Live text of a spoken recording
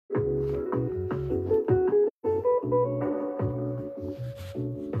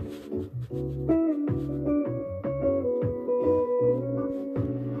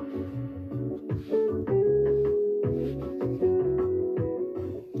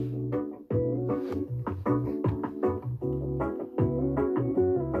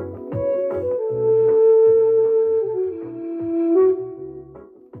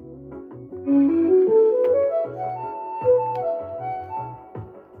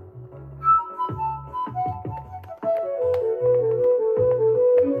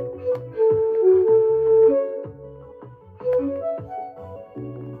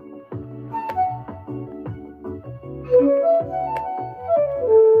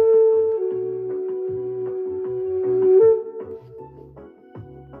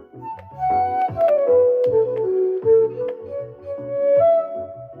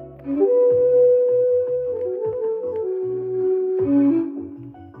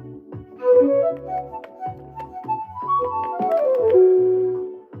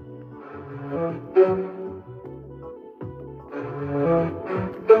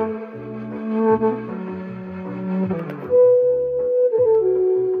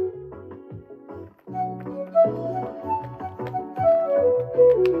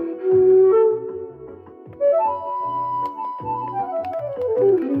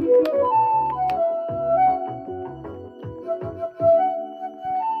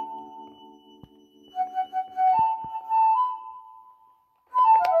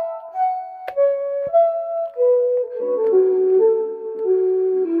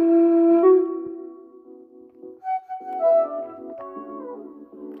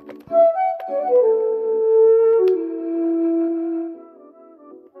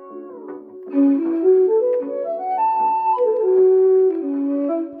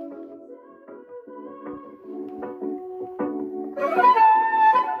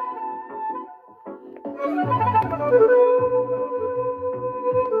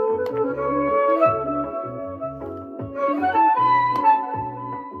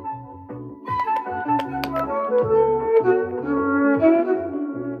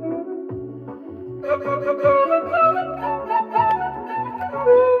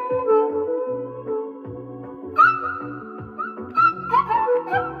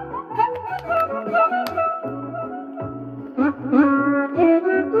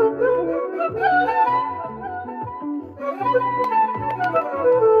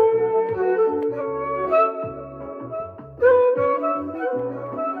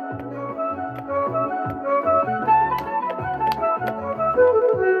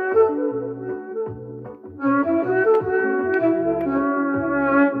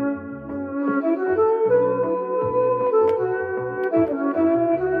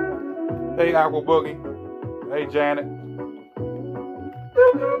Hey, Aqua Boogie. Hey, Janet.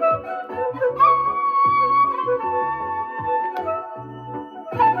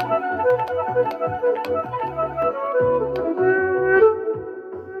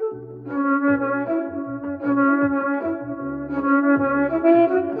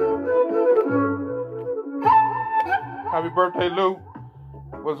 Happy birthday, Lou.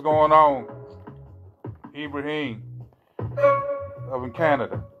 What's going on? Ibrahim up in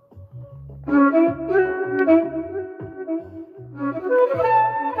Canada.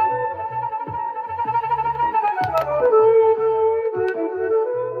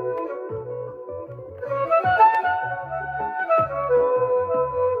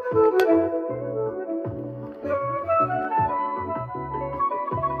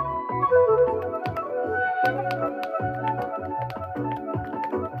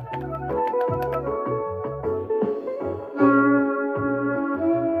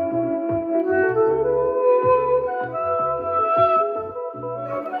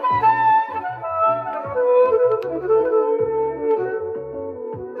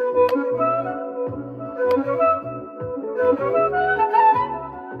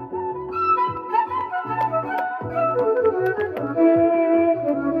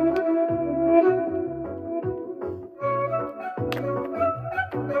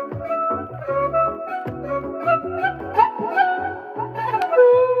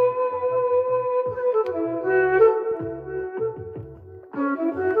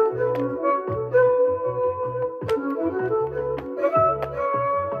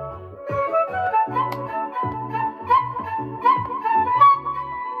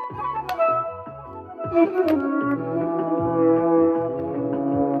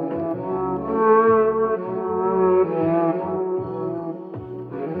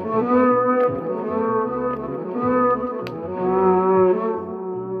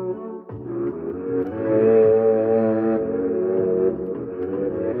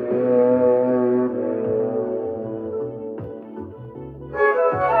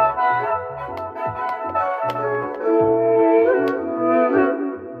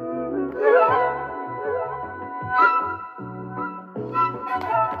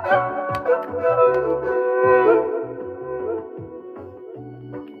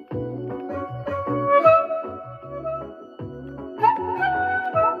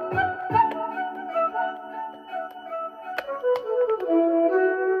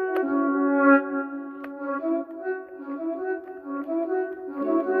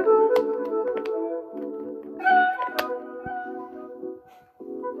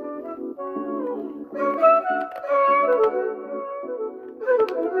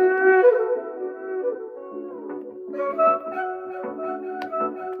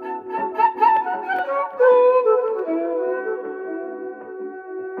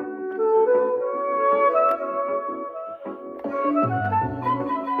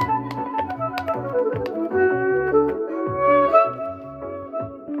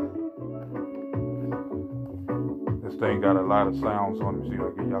 This thing got a lot of sounds on it. See if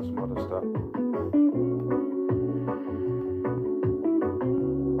I can get y'all some other stuff.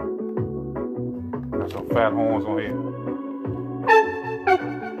 Got some fat horns on here.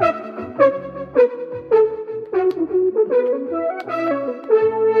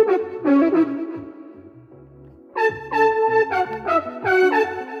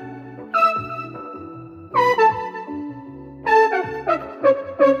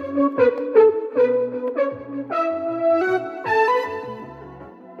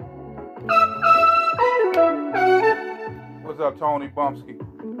 What's up, Tony Bumsky?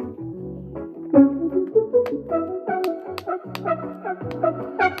 Some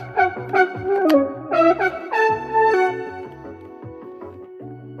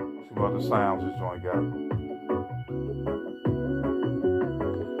other sounds this joint got.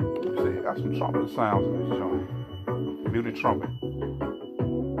 You see, got some trumpet sounds in this joint. Muted trumpet.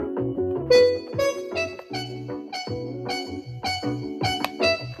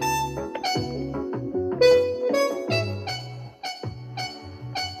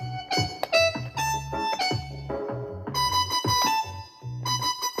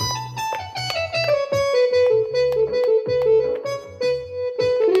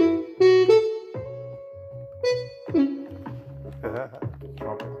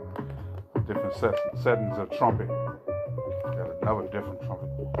 Trumpet. Different settings of trumpet. Got another different trumpet.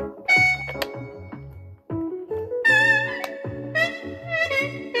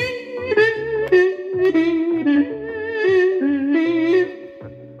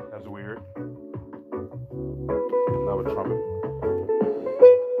 That's weird. Another trumpet.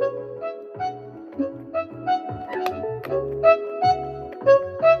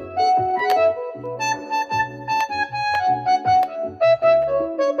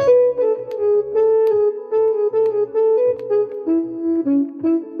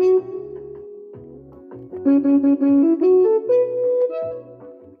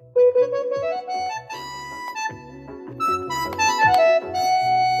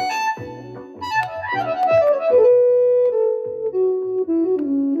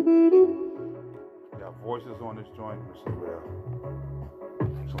 Got voices on this joint. Let's see what else.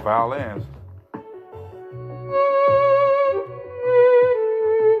 Some violins.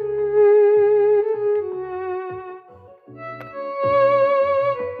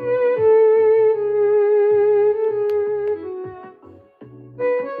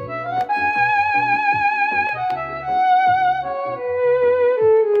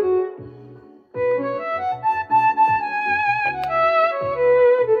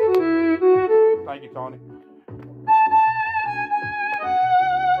 Thank you, Tony.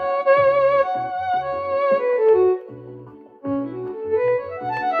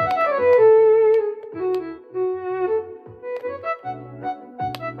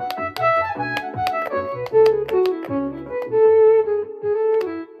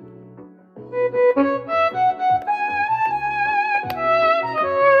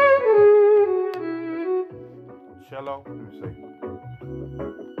 Cello. Let me see.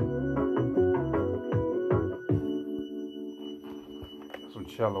 Some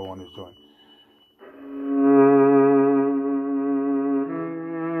cello on this joint.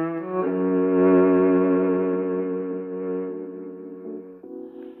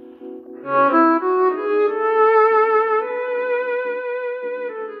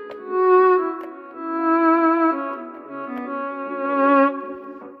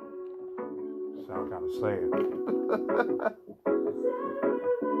 Sound kind of sad.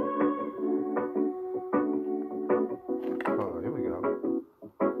 Oh, here we go.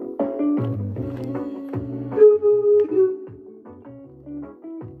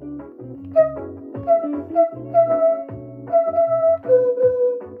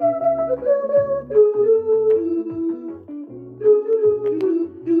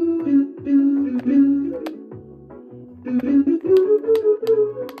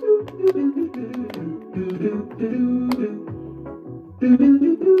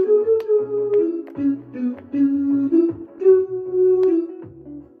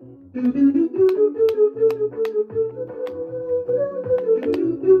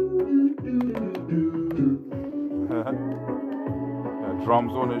 Got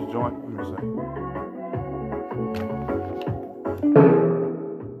drums on this joint. Let me see.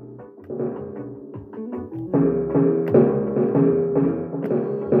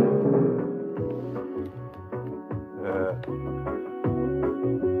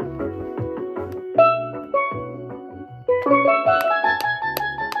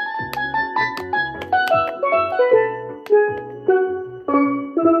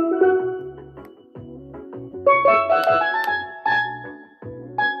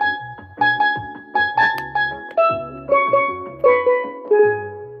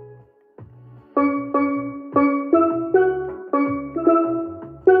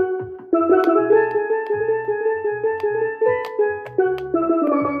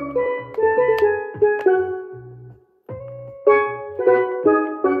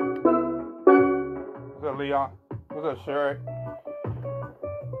 What's up, Leon? What's up, Sherry?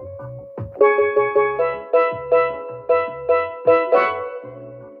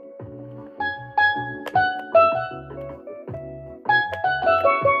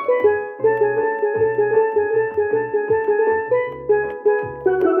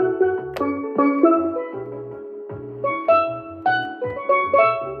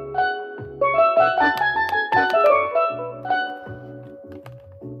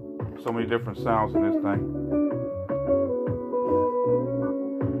 different sounds in this thing.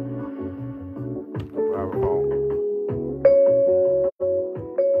 Aerophone.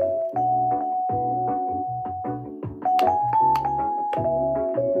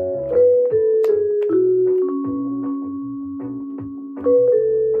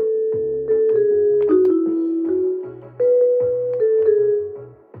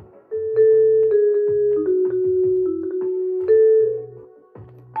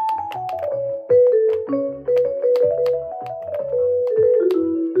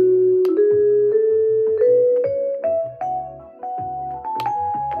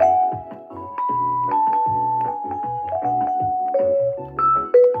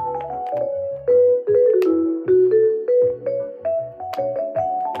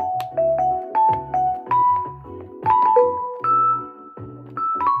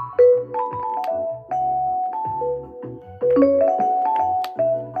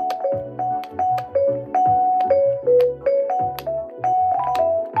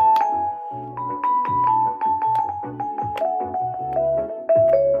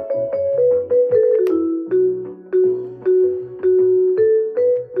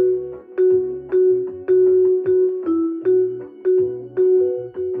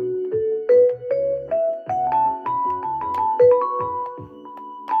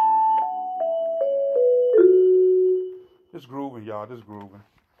 Just grooving, y'all, just grooving.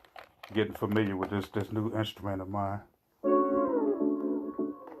 Getting familiar with this new instrument of mine. Let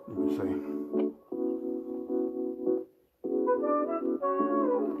me see.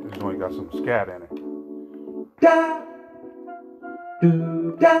 This joint got some scat in it. Da,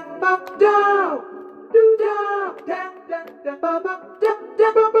 do, da, ba, da, do, da, da, da, da, ba, ba, da, da,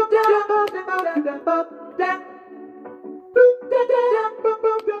 ba, ba, da, ba, da, ba, da, ba, da.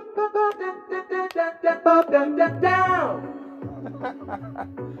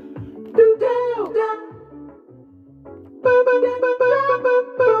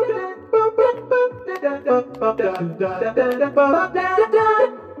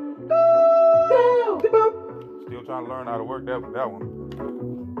 Still trying to learn how to work that one.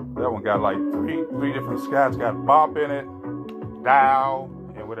 That one got like three different scats. Got bop in it, dial,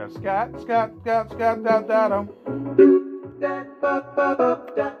 and with that scat, da.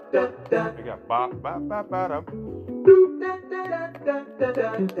 They got bop, bop, bop, bop.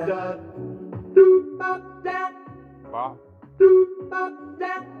 Bop.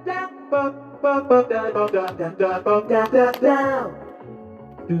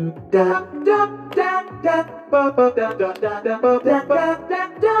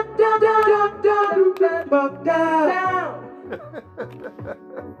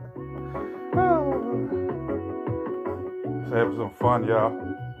 So having some fun, y'all.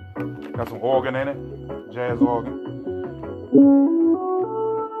 Got some organ in it, jazz organ.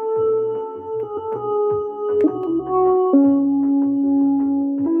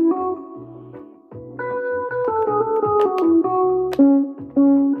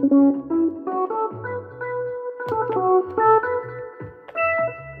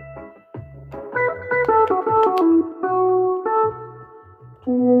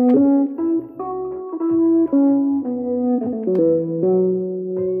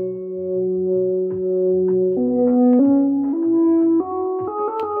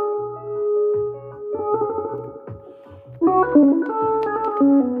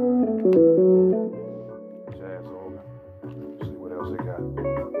 Jazz organ. Let's see what else they got.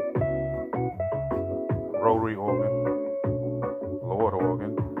 Rotary organ, Lord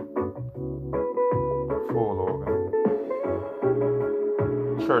organ, full organ,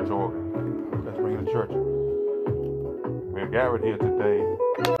 church organ. Let's bring in the church. We're gathered here today.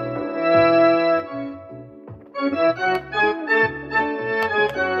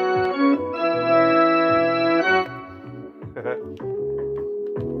 Okay.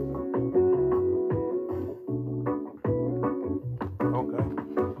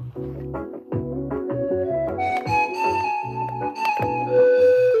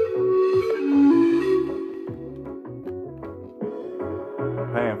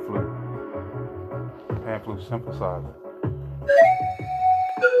 Pan flute synthesizer.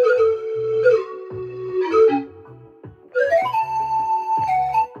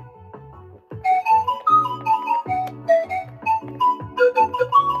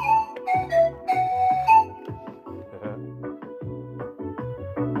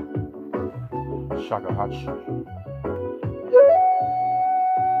 Shaka hot shit.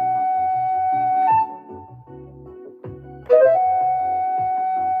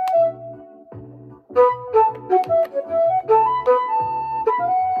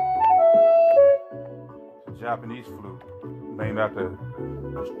 Japanese flute, named after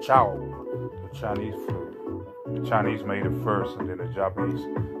the Chow, the Chinese flute. The Chinese made it first, and then the Japanese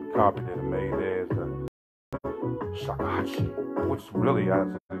copied it and made theirs the shakuhachi, which really,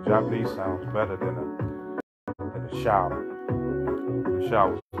 the Japanese sounds better than the Chow. The Chow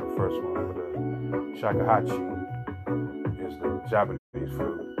was the first one, but the shakuhachi is the Japanese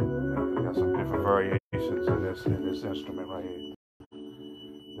flute. And got some different variations in this instrument right here.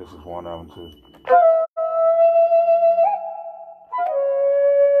 This is one of them too.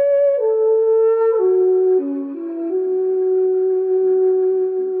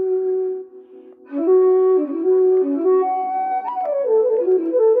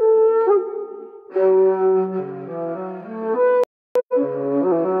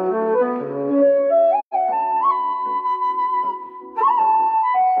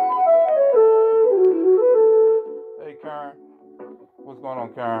 Hey Karen, what's going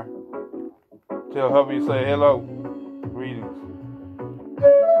on, Karen? Tell hubby you say hello. Greetings.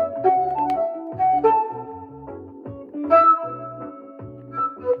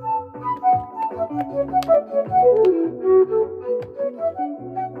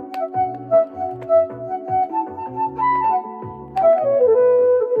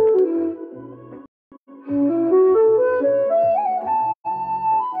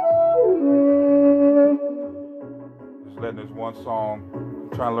 Just letting this one song.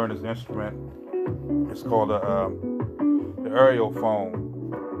 I'm trying to learn this instrument. It's called the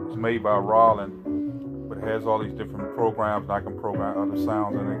Aerophone. It's made by Roland, but it has all these different programs, and I can program other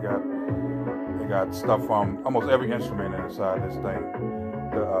sounds, and it got stuff from almost every instrument inside this thing.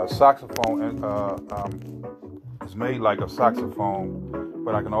 The saxophone is made like a saxophone,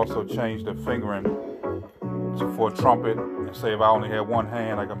 but I can also change the fingering for a trumpet. And say if I only had one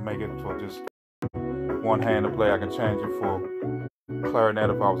hand, I can make it for just one hand to play. I can change it for clarinet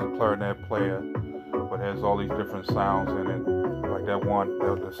if I was a clarinet player. But it has all these different sounds in it. Like that one,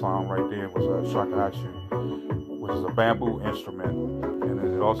 the song right there was a shakuhachi, which is a bamboo instrument. And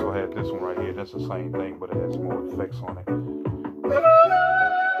it also had this one right here. That's the same thing, but it has more effects on it.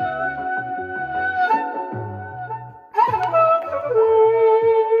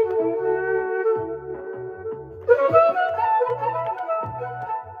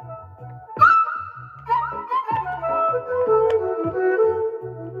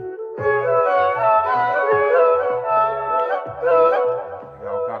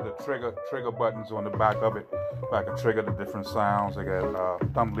 Trigger buttons on the back of it. I can trigger the different sounds. I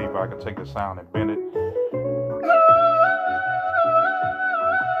got thumb lever. I can take the sound and bend it.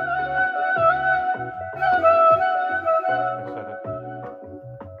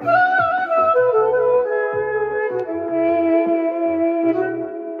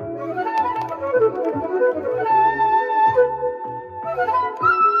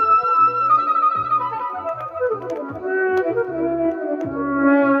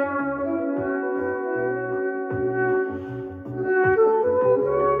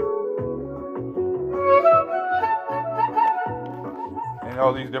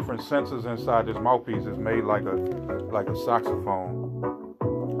 All these different sensors inside this mouthpiece is made like a saxophone.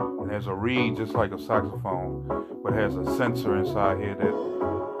 And there's a reed just like a saxophone, but it has a sensor inside here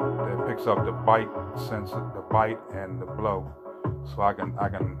that picks up the bite sensor, the bite and the blow. So I can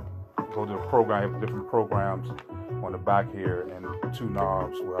go to the program. I have different programs on the back here and 2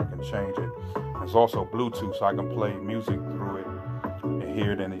 knobs where I can change it. There's also Bluetooth, so I can play music through it and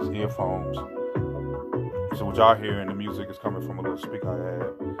hear it in these earphones. So what y'all hearing, the music is coming from a little speaker I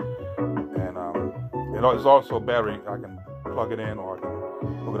have. And it's also a battery. I can plug it in, or I can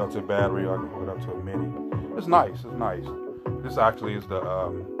hook it up to a battery, or I can hook it up to a MIDI. It's nice. This actually is the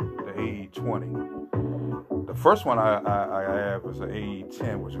ae20. The first one I have is the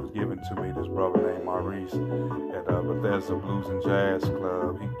ae10, which was given to me, this brother named Maurice at Bethesda Blues and Jazz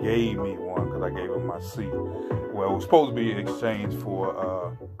Club. He gave me one because I gave him my seat. Well, it was supposed to be exchanged for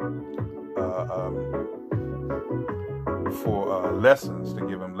lessons, to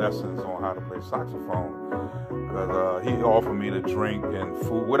give him lessons on how to play saxophone. Because he offered me to drink and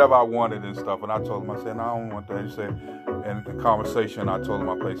food, whatever I wanted and stuff. And I told him, I said, no, I don't want that. He said, in the conversation, I told him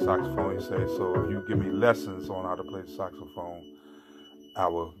I play saxophone. He said, so if you give me lessons on how to play saxophone, I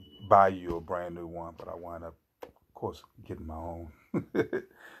will buy you a brand new one. But I wind up, of course, getting my own.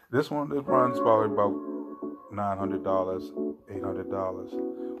 This runs probably about $900, $800.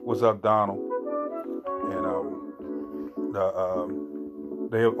 What's up, Donald? And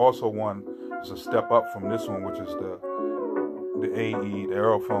they have also one. It's a step up from this one, which is the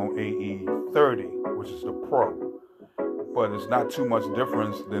Aerophone ae20, which is the Pro. But it's not too much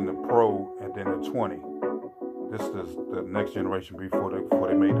difference than the Pro and then the 20. This is the next generation before they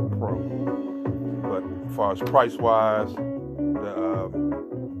made the Pro. But as far as price wise,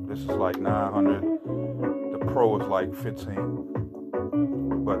 this is like $900. The Pro is like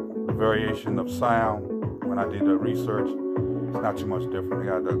 $15. But the variation of sound, when I did the research, it's not too much different. They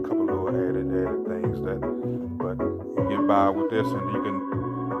got a couple little added things but you get by with this, and you can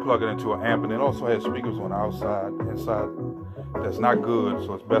plug it into an amp, and it also has speakers on the outside, inside. That's not good,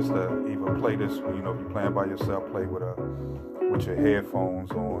 so it's best to either play this, if you're playing by yourself, play with your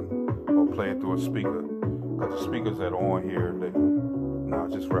headphones on, or play it through a speaker. Because the speakers that are on here,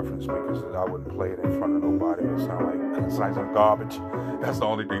 just reference speakers, that I wouldn't play it in front of nobody. It sounds like garbage. That's the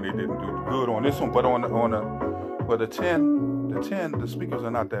only thing they didn't do good on this one. But on the 10, the speakers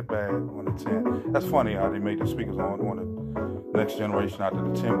are not that bad on the 10. That's funny how they made the speakers on the next generation after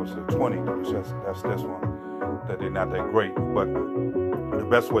the 10 was the 20, which that's this one. That they're not that great, but the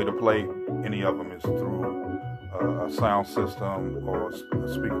best way to play any of them is through a sound system or a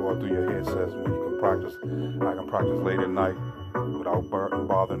speaker, or through your headsets when you can practice. I can practice late at night without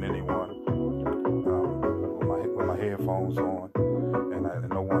bothering anyone with my headphones on, and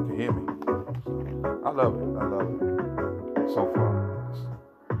no one can hear me. I love it so far.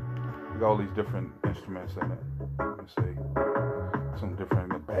 We got all these different instruments in it. Let me see, some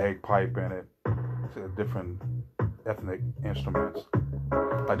different bagpipe in it. Different ethnic instruments.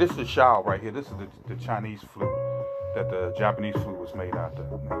 Like this is the shao right here. This is the Chinese flute that the Japanese flute was made out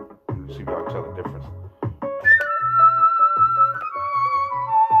of. Let me see if y'all can tell the difference.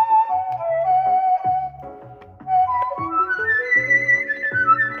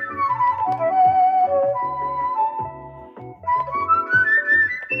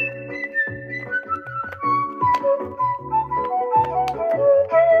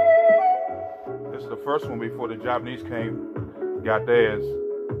 The first one before the Japanese got theirs,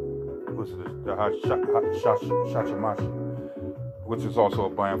 was the Hachamashi, which is also a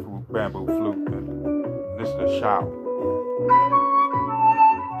bamboo flute, and this is the shao.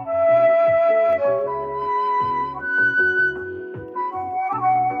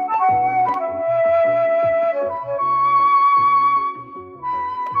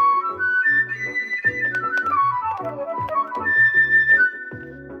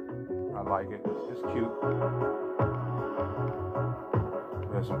 I like it. It's cute.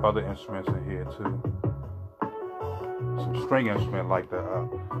 There's some other instruments in here too. Some string instrument like the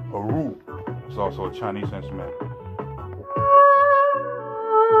aru. It's also a Chinese instrument.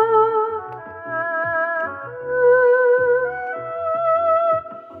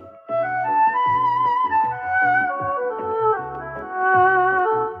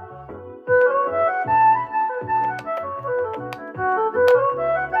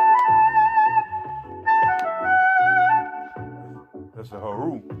 That's the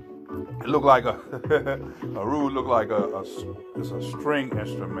haru. It looked like haru looked like it's a string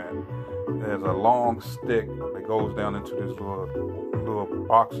instrument. It has a long stick that goes down into this little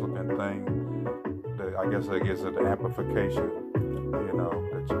box looking thing. That I guess it gives it the amplification,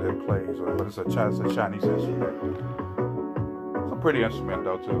 that plays. But it's a Chinese instrument. It's a pretty instrument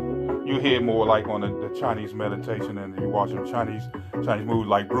though too. You hear more like on the Chinese meditation, and you watch them Chinese movies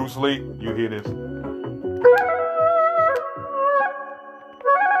like Bruce Lee. You hear this.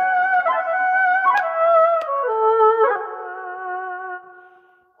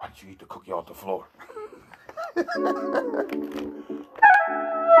 You eat the cookie off the floor. So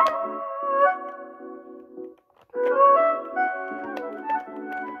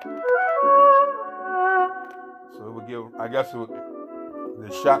it would give, I guess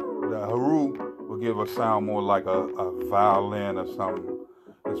the haru would give a sound more like a violin or something.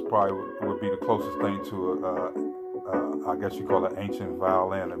 It's probably would be the closest thing to I guess you call it ancient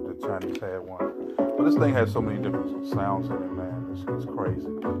violin if the Chinese had one. But this thing has so many different sounds in it, man. It's crazy.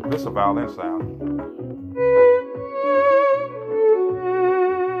 This is a violin sound.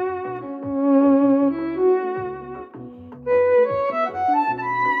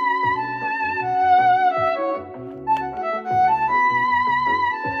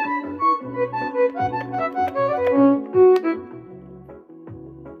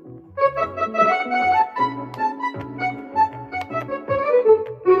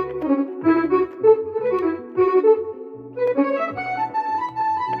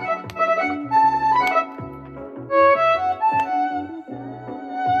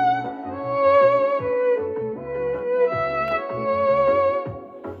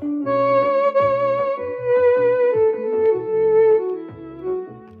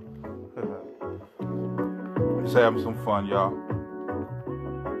 Just having some fun, y'all.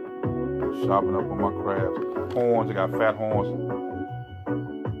 Shopping up on my crafts. Horns, I got fat horns.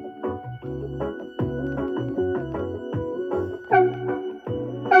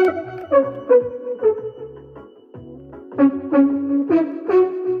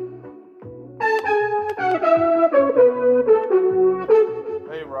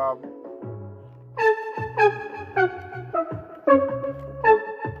 Robin.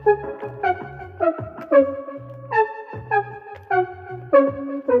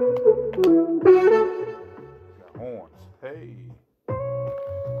 Got horns. Hey.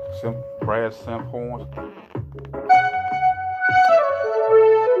 Brass synth horns.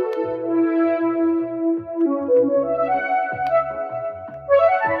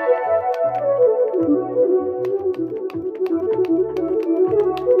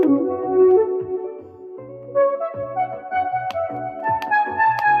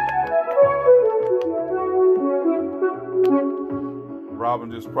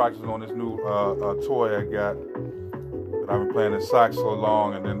 Robin just practicing on this new toy I got that I've been playing the sax so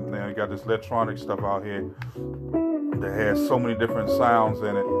long, and then I got this electronic stuff out here that has so many different sounds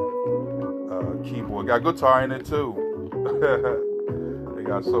in it. Keyboard, got guitar in it too. They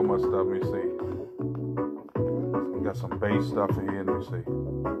got so much stuff. Let me see. We got some bass stuff in here. Let me see.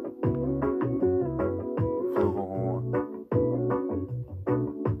 Flugelhorn.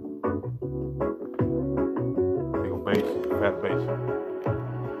 Big old bass, fat bass.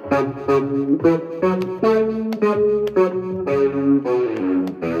 That's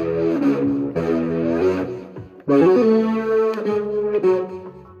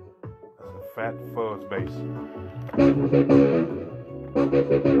a fat fuzz bass.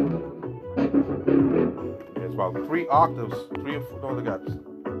 It's about 3 octaves, 3 or 4, no, they got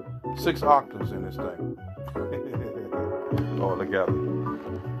 6 octaves in this thing. All together.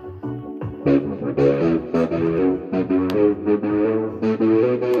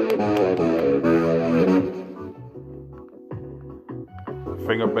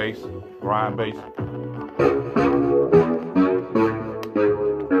 Finger bass, grind bass.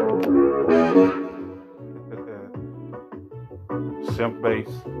 Synth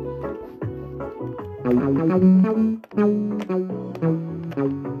bass.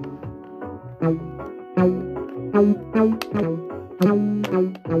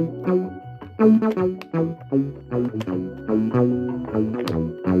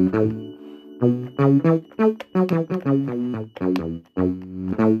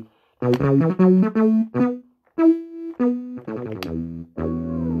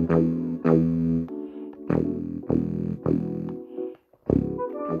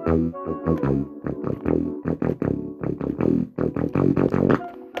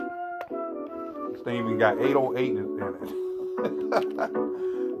 This thing even got 808 in it.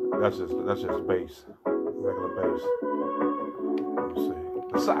 That's just bass, regular bass. Let me see.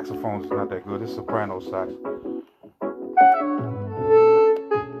 The saxophone's not that good. It's soprano sax.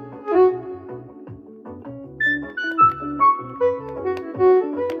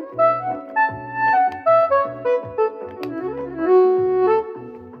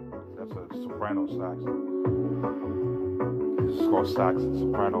 That's a soprano sax. This is called sax and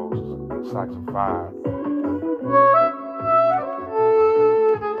sopranos. Sax of 5.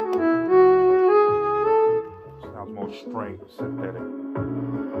 Sounds more string, synthetic.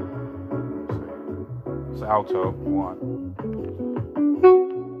 It's alto 1.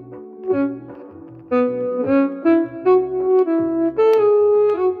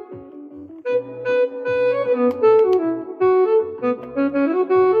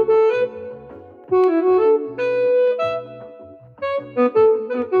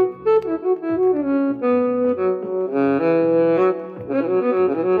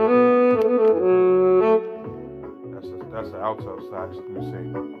 That's the alto sax. Let me see.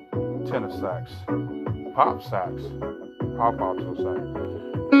 Tenor sax. Pop sax. Pop alto sax.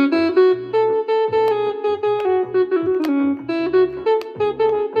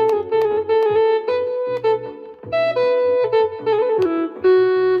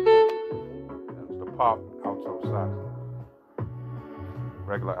 That's the pop alto sax.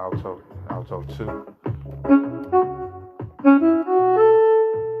 Regular alto 2.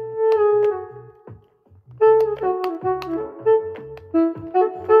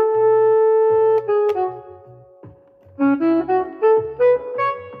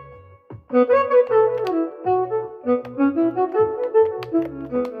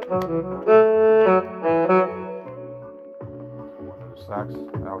 Sax,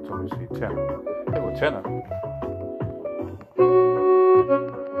 alto, you see tenor. Hey, well, tenor.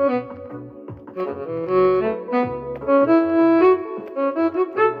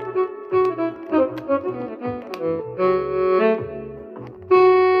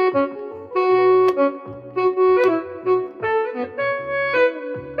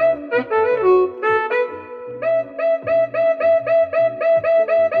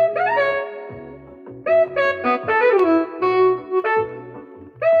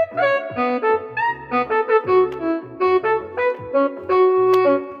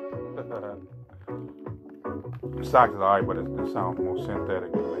 sax is alright, but it sounds more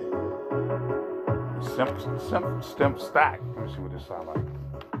synthetic to me. Stem stack. Let me see what this sounds like.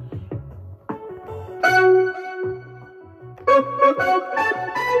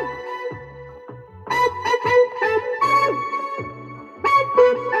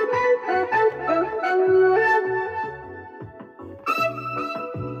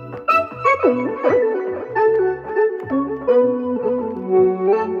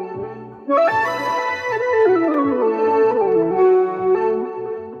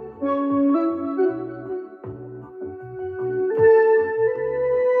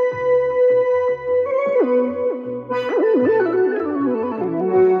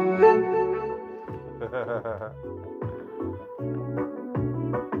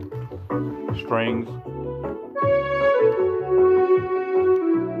 Strings.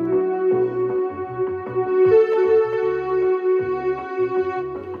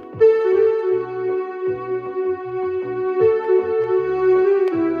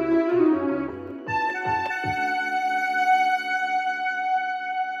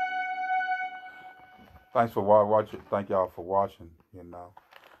 Thanks for watching. Thank y'all for watching. You know,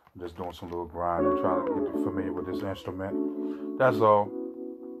 I'm just doing some little grinding, trying to get familiar with this instrument. That's all.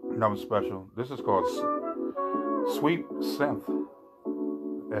 Nothing special. This is called Sweet Synth.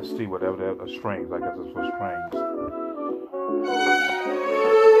 ST, whatever that strings. I guess it's for strings.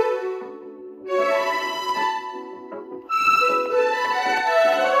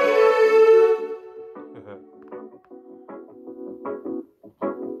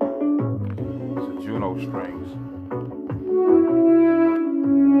 It's a Juno strings.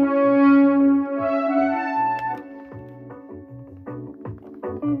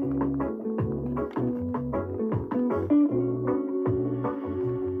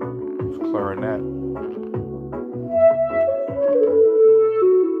 Clarinet.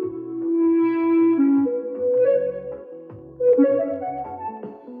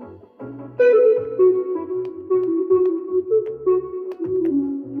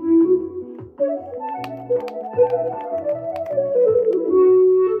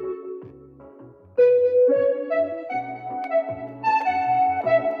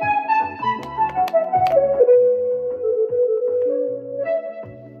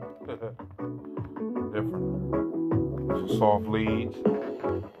 Different. Some soft leads.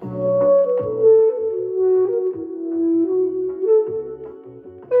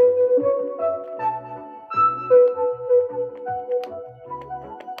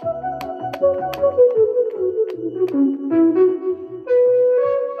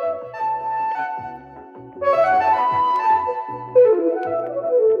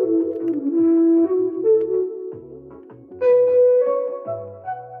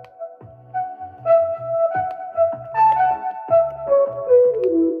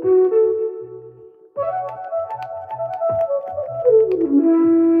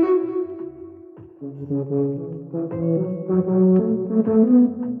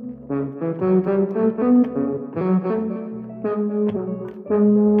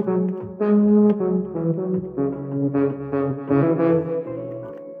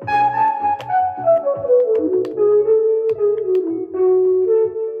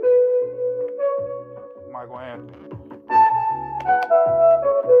 Michael Anthony.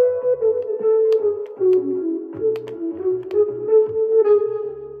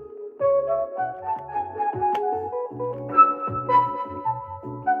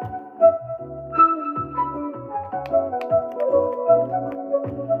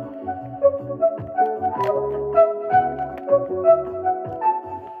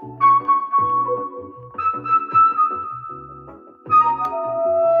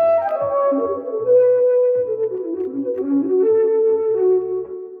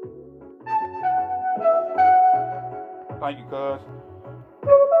 Thank you, cuz.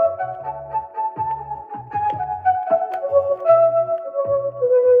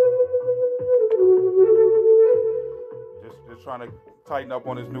 Just trying to tighten up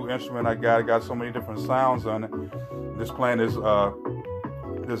on this new instrument I got. I got so many different sounds on it. Just playing this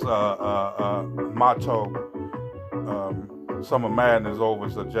motto. Summer Madness over.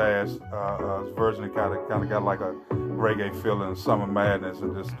 It's a jazz version. It kind of got like a reggae feeling. Summer Madness,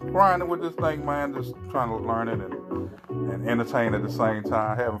 and just grinding with this thing, man. Just trying to learn it and entertain at the same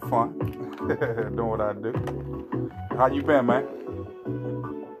time, having fun, doing what I do. How you been, man?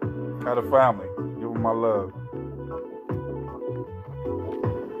 How the family? Give them my love.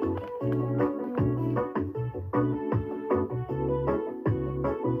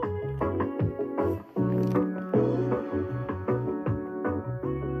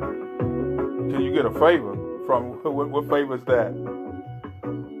 Can you get a favor from what favor is that?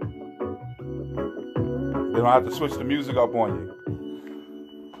 They don't have to switch the music up on you.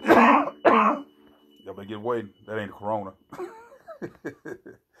 Y'all better get away. That ain't Corona.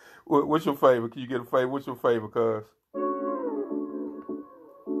 What's your favorite? Can you get a favorite? What's your favorite, cuz?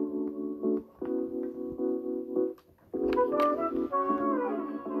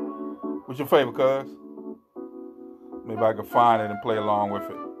 What's your favorite, cuz? Maybe I can find it and play along with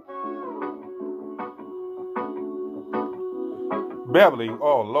it. Beverly,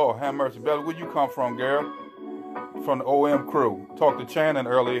 oh Lord, have mercy. Beverly, where you come from, girl? From the OM crew. Talked to Channing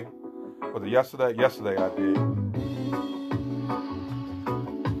earlier. Was it yesterday? Yesterday I did.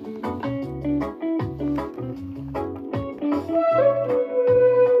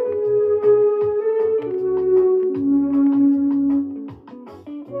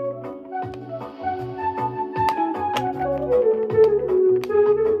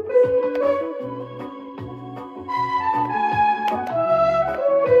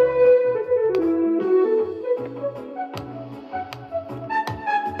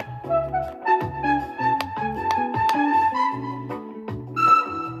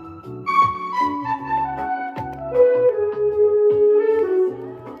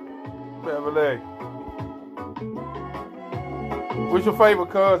 Beverly. What's your favorite,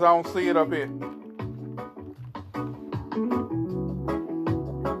 cuz? I don't see it up here.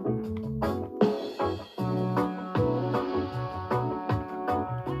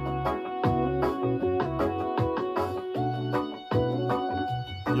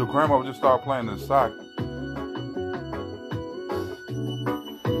 Your grandma just started playing the sax.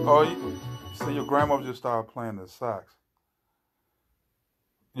 Oh, you see, your grandma just started playing the sax.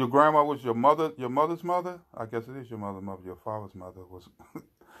 Your grandma was your mother's mother? I guess it is your mother's mother. Your father's mother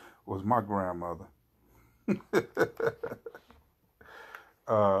was my grandmother.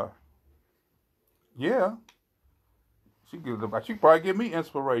 Yeah, she probably give me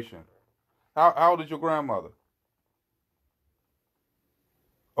inspiration. How old is your grandmother?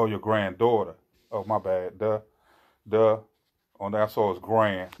 Oh, your granddaughter. Oh, my bad. Duh. On that I saw it's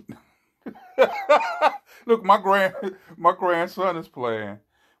grand. Look, my grandson is playing.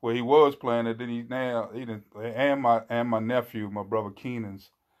 Well, he was playing it. Then he didn't. And my nephew, my brother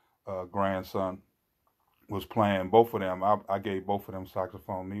Keenan's grandson, was playing. Both of them. I gave both of them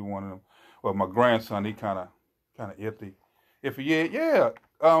saxophone. Me one of them. Well, my grandson, he kind of iffy. Yeah.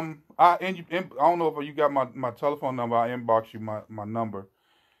 I don't know if you got my telephone number. I inbox you my number,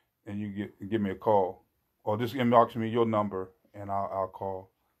 and you give me a call, or just inbox me your number, and I'll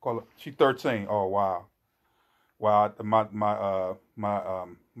call. Call her. She's 13. Oh wow. Wow.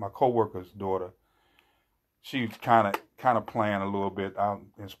 My coworker's daughter. She's kind of playing a little bit.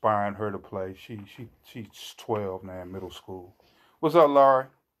 I'm inspiring her to play. She's 12 now in middle school. What's up, Laurie?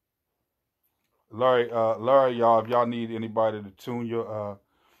 Laurie, y'all, if y'all need anybody to tune your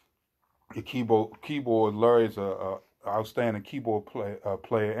keyboard, Larry's a outstanding keyboard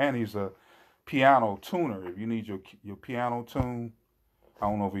player, and he's a piano tuner. If you need your piano tune, I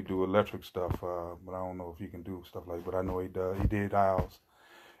don't know if he do electric stuff, but I don't know if he can do stuff like. But I know he does. He did ours,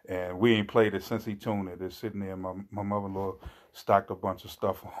 and we ain't played it since he tuned it. It's sitting there. My mother-in-law stacked a bunch of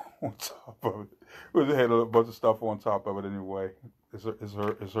stuff on top of it. We had a bunch of stuff on top of it anyway. It's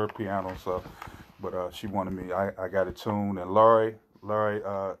her piano, so. But she wanted me. I got it tuned, and Larry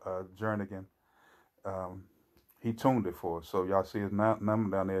Jernigan, he tuned it for us. So y'all see his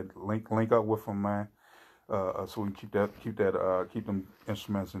number down there. Link up with him, man. So we can keep them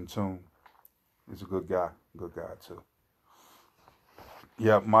instruments in tune. He's a good guy too.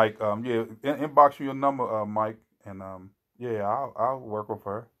 Yeah, Mike. Inbox you your number, Mike, and I'll work with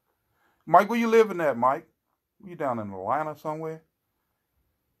her. Mike, where you living at, Mike? You down in Atlanta somewhere?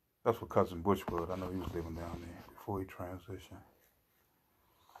 That's what Cousin Bush was. I know he was living down there before he transitioned.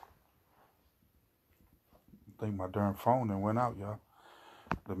 I think my darn phone then went out, y'all.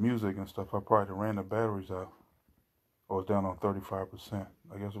 The music and stuff, I probably ran the batteries out. Or it's down on 35%.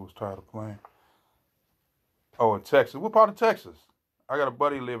 I guess it was tired of playing. Oh, in Texas. What part of Texas? I got a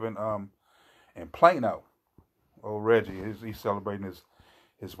buddy living in Plano. Oh, Reggie. He's celebrating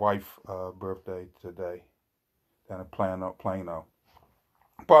his wife's birthday today. Down in Plano.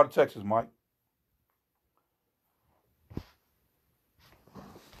 What part of Texas, Mike?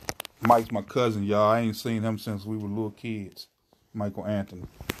 Mike's my cousin, y'all. I ain't seen him since we were little kids. Michael Anthony.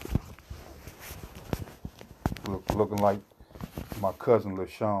 Looking like my cousin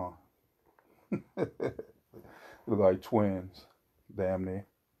LaShawn. Look like twins, damn near.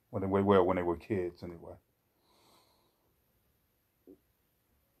 When they were kids, anyway.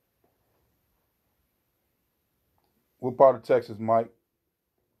 What part of Texas, Mike?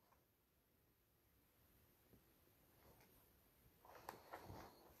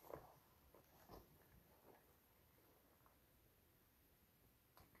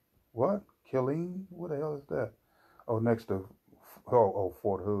 What? Killeen? What the hell is that? Oh, next to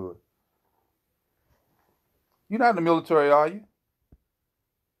Fort Hood. You're not in the military, are you?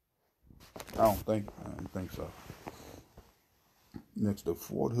 I don't think so. Next to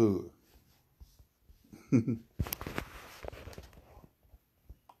Fort Hood.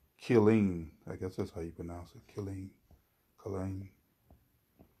 Killeen. I guess that's how you pronounce it. Killeen. Killeen.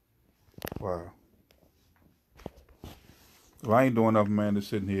 Wow. Well, I ain't doing nothing, man. Just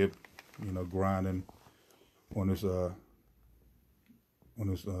sitting here, grinding on this instrument.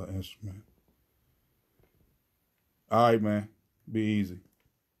 All right, man. Be easy.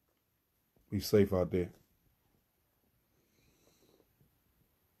 Be safe out there.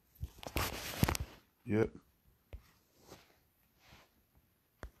 Yep.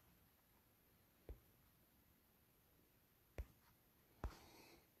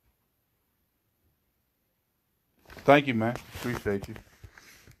 Thank you, man. Appreciate you.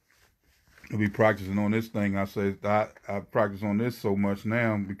 I'll be practicing on this thing. I practice on this so much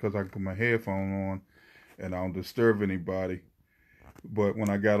now because I can put my headphone on and I don't disturb anybody. But when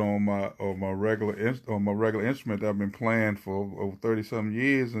I got on my regular instrument that I've been playing for over 30 something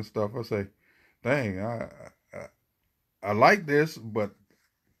years and stuff, I say, dang, I like this, but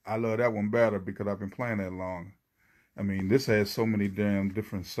I love that one better because I've been playing that long. I mean, this has so many damn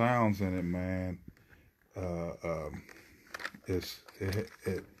different sounds in it, man. Uh, um, it's it,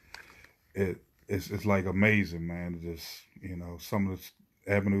 it it it's like amazing, man. Just some of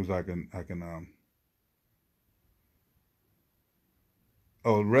the avenues I can.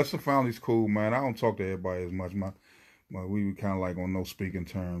 Oh, the rest of the family's cool, man. I don't talk to everybody as much. We were kind of like on no speaking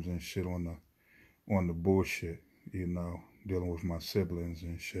terms and shit on the bullshit, dealing with my siblings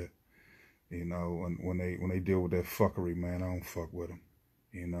and shit. When they deal with that fuckery, man, I don't fuck with them.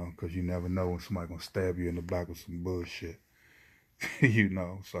 Because you never know when somebody gonna stab you in the back with some bullshit.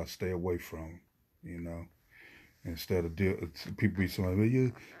 So I stay away from them. Instead of people be saying,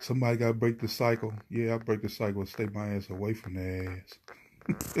 well, somebody gotta break the cycle. Yeah, I break the cycle and stay my ass away from their ass.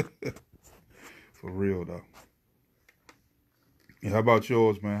 For real though. Yeah, how about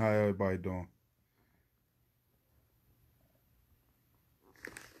yours, man? How everybody doing?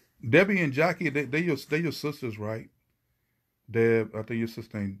 Debbie and Jackie, they your sisters, right? Deb, I think your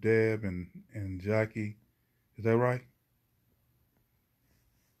sister named Deb and Jackie. Is that right?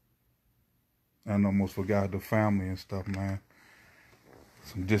 I almost forgot the family and stuff, man.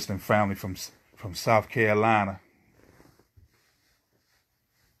 Some distant family from South Carolina.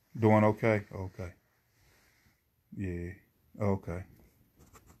 Doing okay? Okay. Yeah. Okay.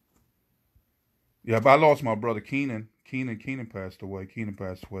 Yeah, but I lost my brother Keenan. Keenan passed away. Keenan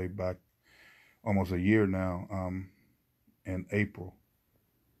passed away back almost a year now, in April.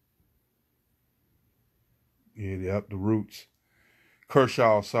 Yeah, yep, the roots.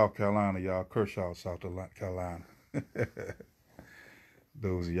 Kershaw, South Carolina, y'all. Kershaw, South Carolina.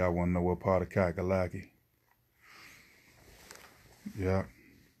 Those of y'all want to know what part of Kakalaki. Yeah.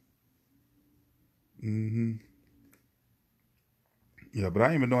 Mm-hmm. Yeah, but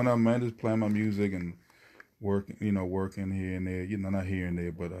I ain't been doing nothing, man. Just playing my music and working here and there. Not here and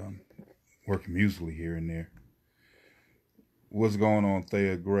there, but working musically here and there. What's going on,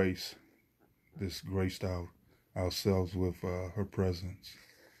 Thea Grace? This graced ourselves with her presence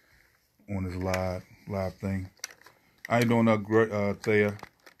on this live thing. I ain't doing nothing great, Thea.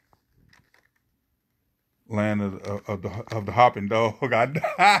 Land of the hopping dog.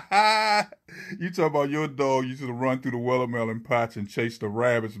 You talk about your dog used to run through the watermelon patch and chase the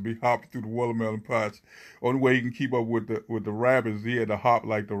rabbits and be hopping through the watermelon patch. Only way he can keep up with the rabbits, he had to hop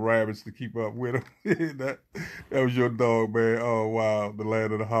like the rabbits to keep up with him. that was your dog, man. Oh wow, the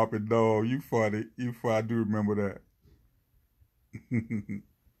land of the hopping dog. You funny. You funny. I do remember that.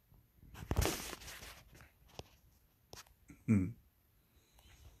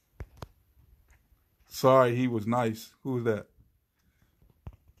 Sorry, he was nice. Who was that?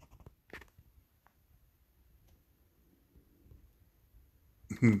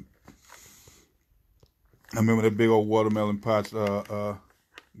 I remember that big old watermelon patch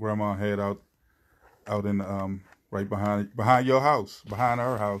grandma had out in right behind your house, behind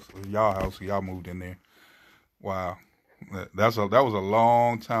her house, y'all house. Y'all moved in there. Wow, that was a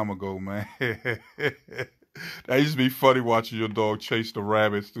long time ago, man. That used to be funny watching your dog chase the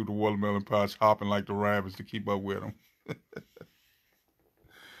rabbits through the watermelon patch, hopping like the rabbits to keep up with them.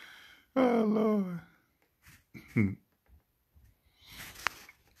 Oh Lord.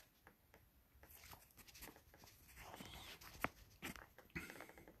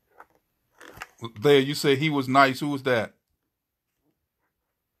 There, you say he was nice. Who was that?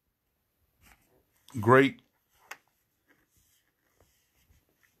 Great.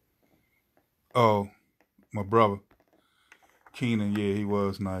 Oh, my brother, Keenan, yeah, he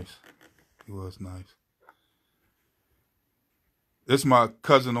was nice. He was nice. This is my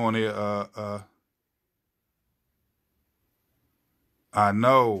cousin on here. I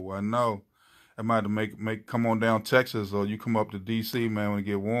know, I know. I might have to make come on down Texas, or you come up to DC, man, when it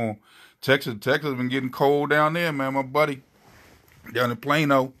get warm. Texas been getting cold down there, man. My buddy down in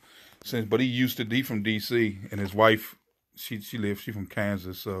Plano, but he used to be from DC, and his wife, she from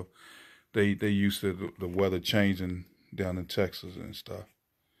Kansas, so they used to the weather changing down in Texas and stuff.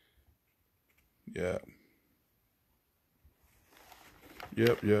 Yeah,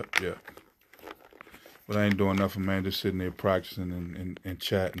 yep. But I ain't doing nothing, man. Just sitting there practicing and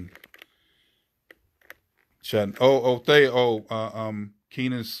chatting. Chatting.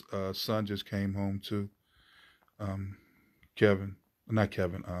 Keenan's son just came home too. Um, Kevin, not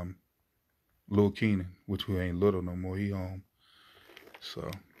Kevin. Lil Keenan, which who ain't little no more. He home, so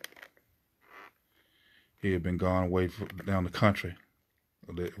he had been gone away down the country.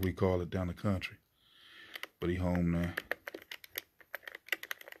 We call it down the country, but he home now.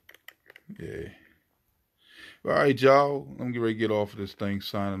 Yeah. All right, y'all. I'm getting ready to get off of this thing.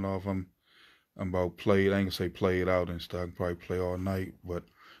 Signing off. I'm about played. I ain't gonna say play it out and stuff. I can probably play all night, but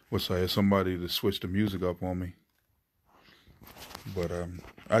what's I had somebody to switch the music up on me. But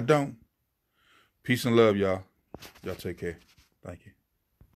I don't. Peace and love, y'all. Y'all take care. Thank you.